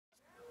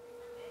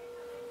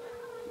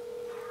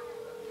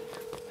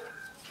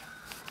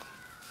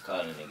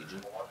Call the nigga, Ju.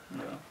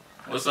 Yeah.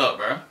 What's up,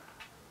 bro?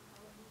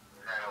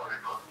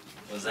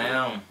 What's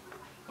down?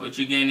 What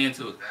you getting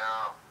into?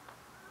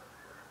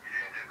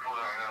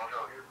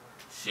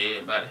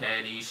 Shit, about to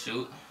have these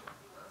shoot.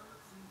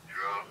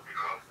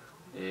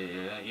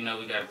 Yeah, you know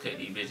we gotta cut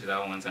these bitches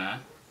out one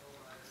time.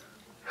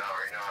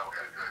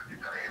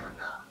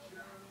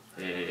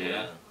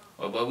 Yeah.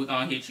 Well, but we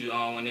gonna hit you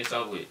on when it's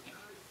over with.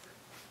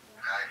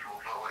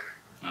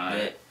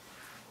 Alright.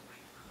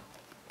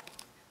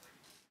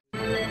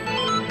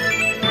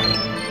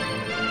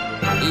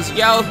 It's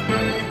yo.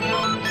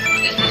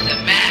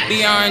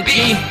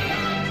 BRNG.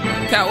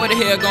 KAP, what the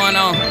hell going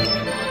on?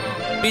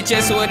 Bitch,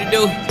 that's what it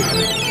do.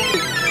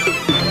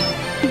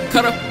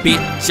 Cut a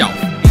bitch off.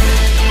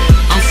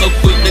 I'm so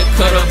quick to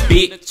cut a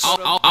bitch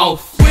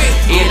off.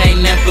 It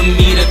ain't nothing for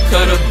me to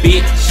cut a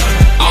bitch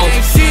off.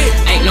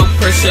 Ain't no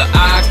pressure,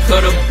 I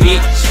cut a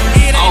bitch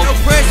off.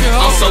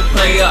 I'm so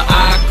player,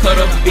 I cut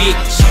a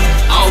bitch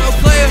off.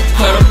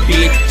 Cut a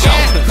bitch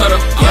off. Cut a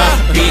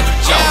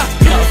bitch off.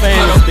 Cut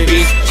a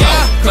bitch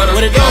off. Cut a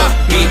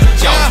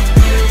bitch off.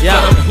 Yeah,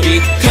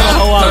 cut a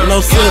hoe out, no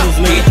scissors,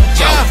 nigga.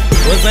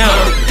 What's that?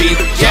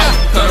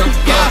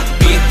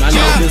 My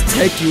niggas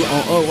take you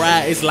on a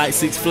ride, it's like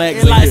Six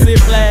Flags in here.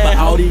 But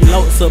all these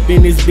loads up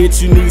in this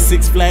bitch, you need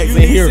Six Flags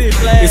in here.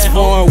 It's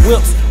foreign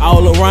whips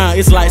all around,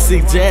 it's like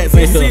 6 Jacks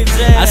in here.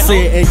 I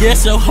said, and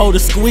yes, your hoe to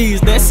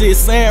squeeze, that shit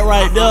sad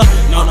right there.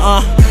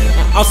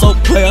 I'm so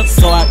player,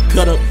 so I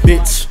cut a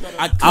bitch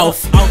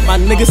off. My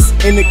niggas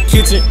in the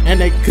kitchen and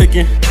they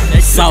cooking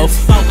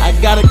soft. I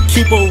gotta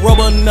keep a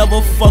rubber,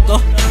 never fuck a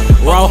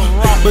raw.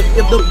 But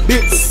if the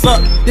bitch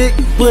suck dick,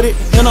 put it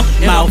in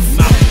her mouth.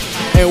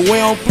 And we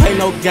don't play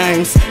no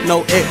games,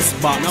 no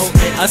Xbox.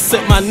 I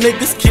said my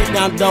niggas kick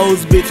down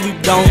doors, bitch, we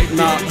don't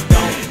knock.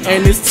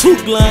 And it's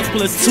 2 guns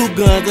plus 2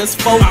 guns, that's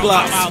 4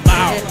 blocks.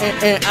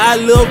 And I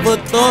live a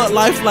thug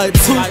life like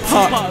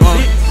Tupac.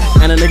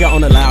 And a nigga on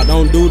the loud,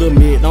 don't do the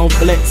mid, don't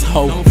flex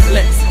ho.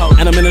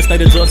 And I'm in the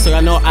state of Georgia, so I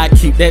know I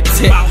keep that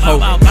tech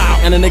ho.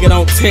 And a nigga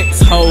don't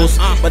text hoes,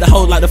 but the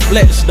hoes like to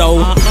flex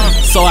though.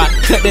 So I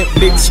cut that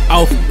bitch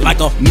off like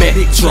a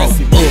metro.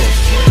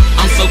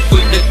 I'm so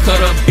quick to cut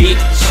a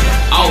bitch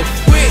off.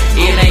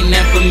 It ain't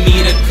nothing for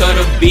me to cut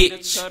a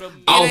bitch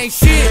off.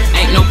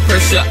 Ain't no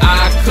pressure,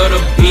 I cut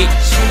a bitch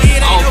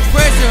off.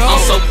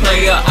 I'm so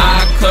player,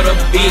 I cut a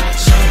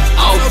bitch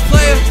off.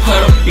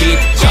 Cut a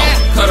bitch off.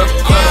 Cut a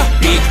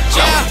bitch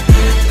off.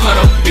 Cut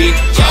a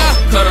bitch off.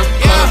 Cut a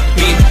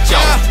bitch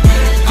off.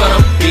 Cut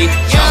a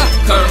bitch off.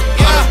 Cut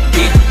a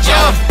bitch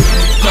off.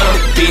 Cut a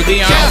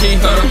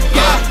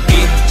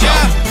bitch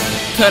off.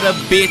 Cut a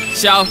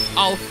bitch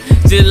off.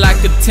 Just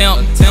like a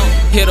temp.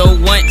 Hit her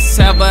once,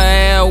 have her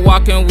ass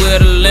walking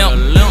with a limp.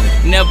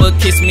 Never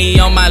kiss me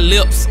on my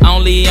lips,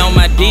 only on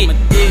my dick.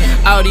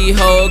 All these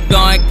hoes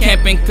going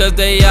camping cause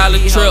they all a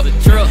trip.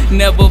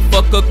 Never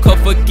fuck a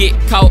couple, get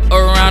caught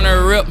around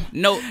her rip.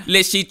 Nope,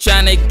 let she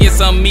tryna get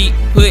some meat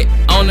put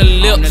on the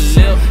lips.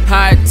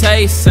 How it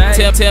tastes,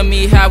 tell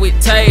me how it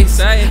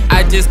tastes.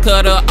 I just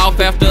cut her off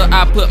after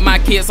I put my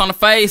kids on the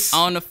face.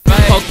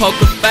 Poke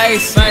her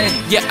face,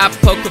 yeah I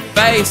poke her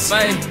face.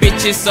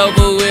 Bitch it's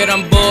over with,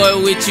 I'm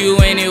bored with you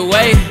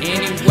anyway.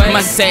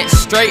 My set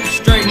straight,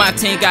 my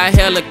team got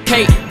hella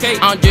cake.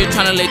 I'm just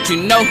tryna let you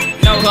know,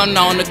 come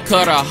on to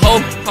cut a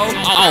hoe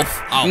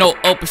off, no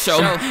open show.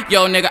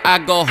 Yo nigga I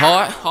go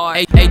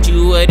hard, hey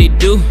you what it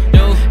do?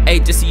 Hey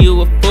just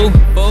you a fool,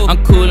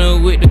 I'm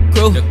coolin' with the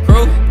crew.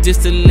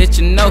 Just to let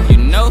you know,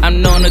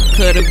 I'm known to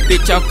cut a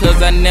bitch off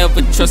cause I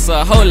never trust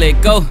a hoe,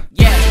 let go.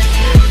 Yeah,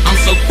 I'm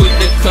so quick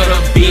to cut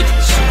a bitch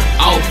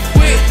off.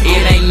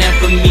 It ain't nothing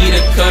for me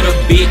to cut a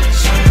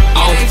bitch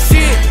off.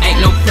 Ain't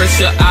no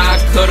pressure, I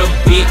cut a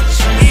bitch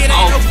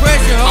off.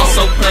 I'm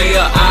so player,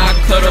 I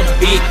cut a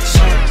bitch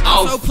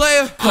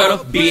off. Cut a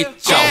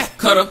bitch off.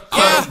 Cut a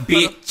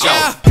bitch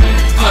off.